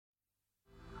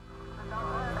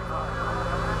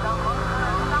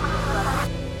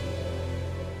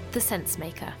The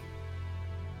Sensemaker.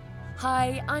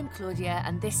 Hi, I'm Claudia,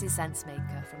 and this is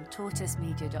Sensemaker from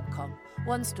tortoisemedia.com.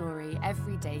 One story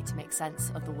every day to make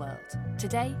sense of the world.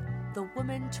 Today, the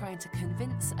woman trying to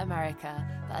convince America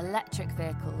that electric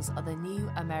vehicles are the new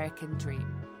American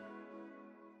dream.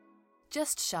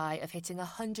 Just shy of hitting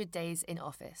 100 days in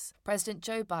office, President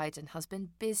Joe Biden has been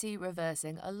busy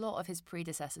reversing a lot of his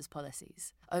predecessors'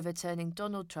 policies, overturning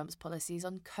Donald Trump's policies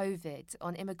on COVID,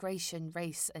 on immigration,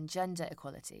 race and gender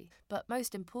equality, but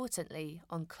most importantly,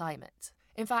 on climate.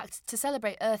 In fact, to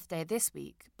celebrate Earth Day this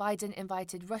week, Biden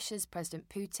invited Russia's President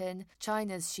Putin,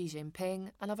 China's Xi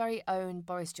Jinping, and our very own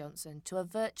Boris Johnson to a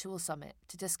virtual summit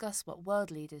to discuss what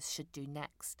world leaders should do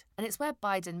next. And it's where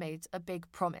Biden made a big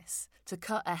promise to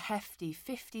cut a hefty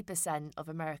 50% of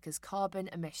America's carbon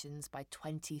emissions by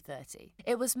 2030.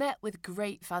 It was met with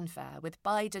great fanfare, with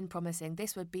Biden promising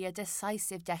this would be a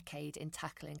decisive decade in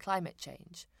tackling climate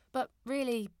change. But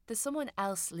really, there's someone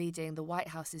else leading the White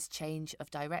House's change of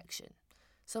direction.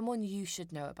 Someone you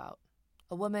should know about.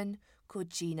 A woman called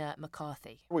Gina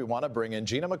McCarthy. We want to bring in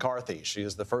Gina McCarthy. She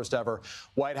is the first ever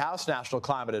White House National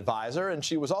Climate Advisor, and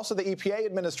she was also the EPA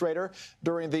administrator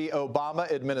during the Obama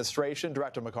administration.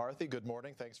 Director McCarthy, good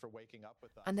morning. Thanks for waking up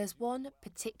with us. And there's one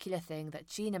particular thing that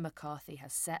Gina McCarthy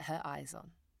has set her eyes on.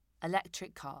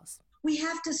 Electric cars. We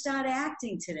have to start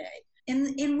acting today,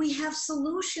 and we have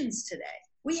solutions today.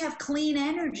 We have clean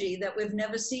energy that we've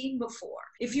never seen before.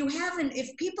 If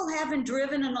people haven't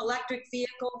driven an electric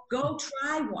vehicle, go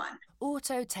try one.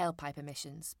 Auto tailpipe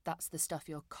emissions, that's the stuff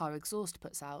your car exhaust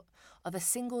puts out, are the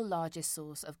single largest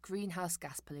source of greenhouse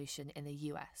gas pollution in the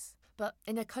US. But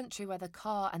in a country where the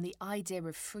car and the idea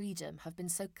of freedom have been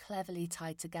so cleverly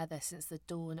tied together since the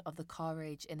dawn of the car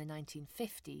age in the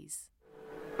 1950s.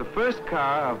 The first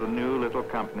car of the new little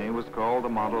company was called the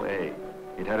Model A.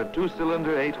 It had a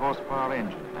 2-cylinder, 8-horsepower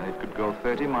engine, and it could go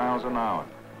 30 miles an hour.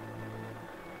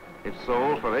 It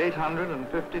sold for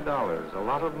 $850, a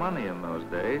lot of money in those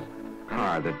days.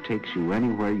 Car that takes you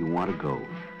anywhere you want to go.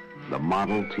 The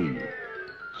Model T.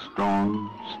 Strong,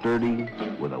 sturdy,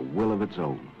 with a will of its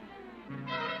own.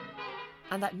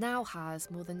 And that now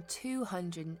has more than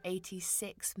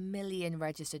 286 million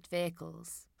registered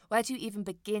vehicles. Where do you even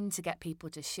begin to get people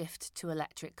to shift to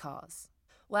electric cars?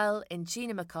 Well, in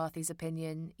Gina McCarthy's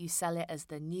opinion, you sell it as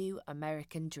the new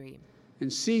American dream.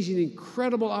 And seizing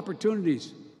incredible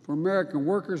opportunities for American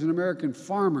workers and American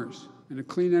farmers in a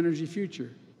clean energy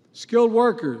future. Skilled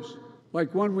workers,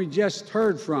 like one we just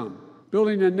heard from,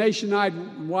 building a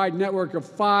nationwide network of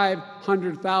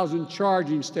 500,000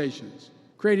 charging stations,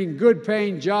 creating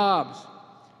good-paying jobs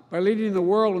by leading the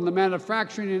world in the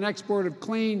manufacturing and export of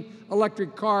clean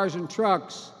electric cars and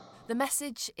trucks. The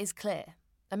message is clear.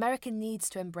 America needs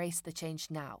to embrace the change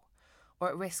now, or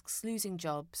it risks losing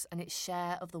jobs and its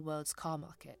share of the world's car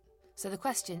market. So the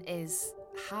question is,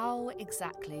 how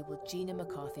exactly will Gina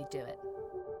McCarthy do it?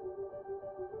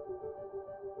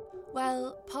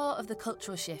 Well, part of the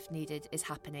cultural shift needed is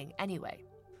happening anyway.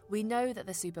 We know that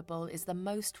the Super Bowl is the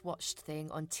most watched thing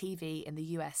on TV in the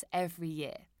US every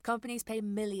year. Companies pay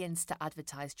millions to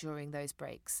advertise during those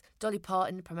breaks. Dolly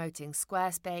Parton promoting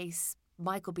Squarespace,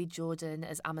 Michael B. Jordan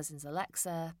as Amazon's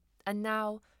Alexa, and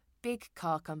now big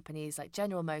car companies like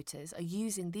General Motors are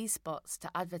using these spots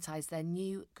to advertise their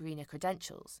new greener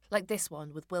credentials, like this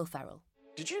one with Will Ferrell.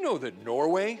 Did you know that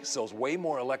Norway sells way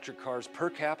more electric cars per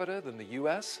capita than the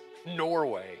US?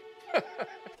 Norway.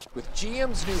 With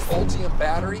GM's new Ultium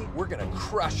battery, we're gonna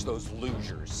crush those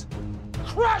losers.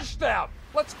 Crush them!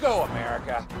 Let's go,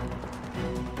 America!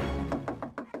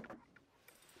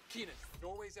 Keenan,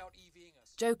 Norway's out EVing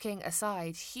us. Joking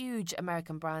aside, huge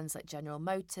American brands like General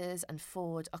Motors and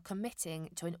Ford are committing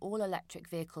to an all-electric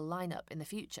vehicle lineup in the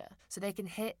future so they can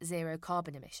hit zero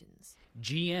carbon emissions.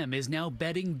 GM is now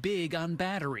betting big on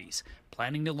batteries,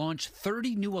 planning to launch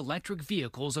 30 new electric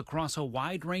vehicles across a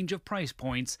wide range of price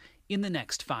points in the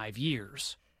next 5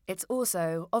 years. It's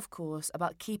also, of course,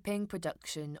 about keeping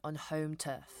production on home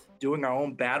turf. Doing our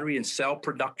own battery and cell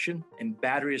production and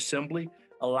battery assembly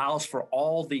allows for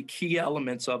all the key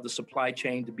elements of the supply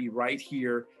chain to be right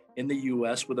here in the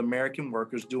U.S. with American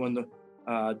workers doing the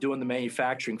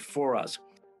manufacturing for us.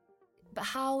 But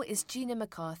how is Gina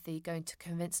McCarthy going to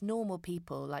convince normal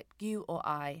people like you or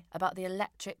I about the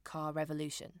electric car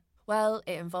revolution? Well,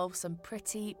 it involves some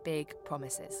pretty big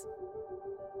promises.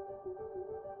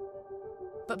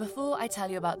 But before I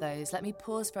tell you about those, let me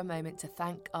pause for a moment to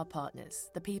thank our partners,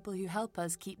 the people who help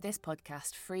us keep this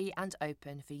podcast free and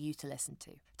open for you to listen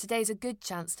to. Today's a good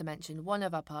chance to mention one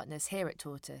of our partners here at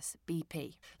Tortoise,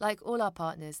 BP. Like all our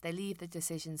partners, they leave the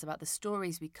decisions about the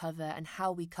stories we cover and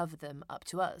how we cover them up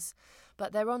to us,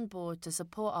 but they're on board to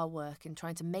support our work in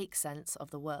trying to make sense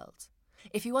of the world.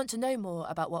 If you want to know more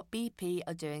about what BP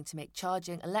are doing to make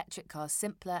charging electric cars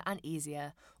simpler and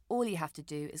easier, all you have to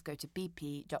do is go to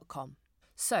bp.com.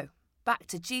 So, back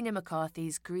to Gina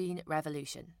McCarthy's Green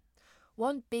Revolution.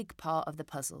 One big part of the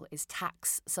puzzle is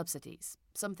tax subsidies,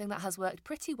 something that has worked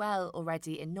pretty well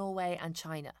already in Norway and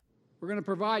China. We're going to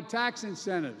provide tax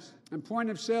incentives and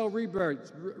point-of-sale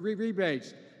rebates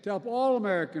to help all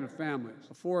American families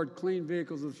afford clean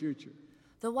vehicles of the future.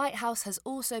 The White House has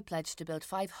also pledged to build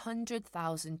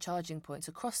 500,000 charging points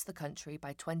across the country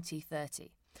by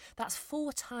 2030. That's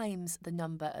 4 times the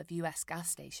number of US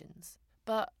gas stations.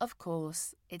 But, of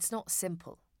course, it's not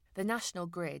simple. The national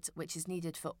grid, which is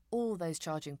needed for all those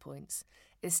charging points,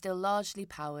 is still largely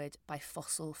powered by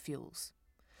fossil fuels.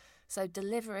 So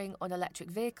delivering on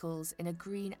electric vehicles in a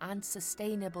green and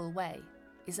sustainable way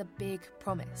is a big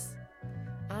promise.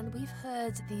 And we've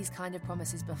heard these kind of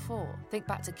promises before. Think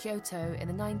back to Kyoto in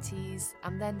the 90s,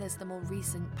 and then there's the more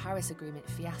recent Paris Agreement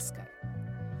fiasco.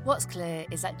 What's clear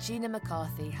is that Gina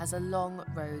McCarthy has a long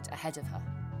road ahead of her,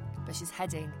 but she's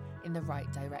heading in the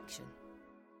right direction.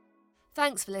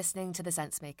 Thanks for listening to The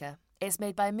Sensemaker. It's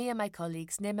made by me and my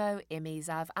colleagues Nimmo, Imi,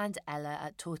 Zav and Ella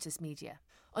at Tortoise Media.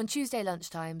 On Tuesday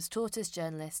lunchtimes, Tortoise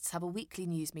journalists have a weekly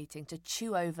news meeting to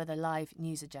chew over the live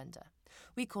news agenda.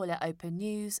 We call it Open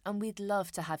News, and we'd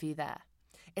love to have you there.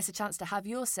 It's a chance to have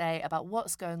your say about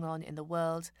what's going on in the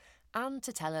world and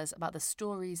to tell us about the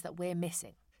stories that we're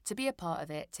missing. To be a part of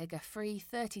it, take a free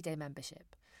 30-day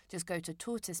membership. Just go to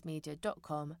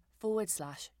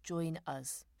tortoisemedia.com/join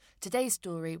us. Today's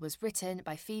story was written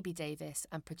by Phoebe Davis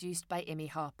and produced by Imi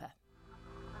Harper.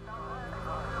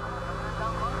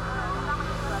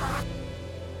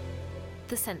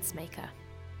 The Sensemaker.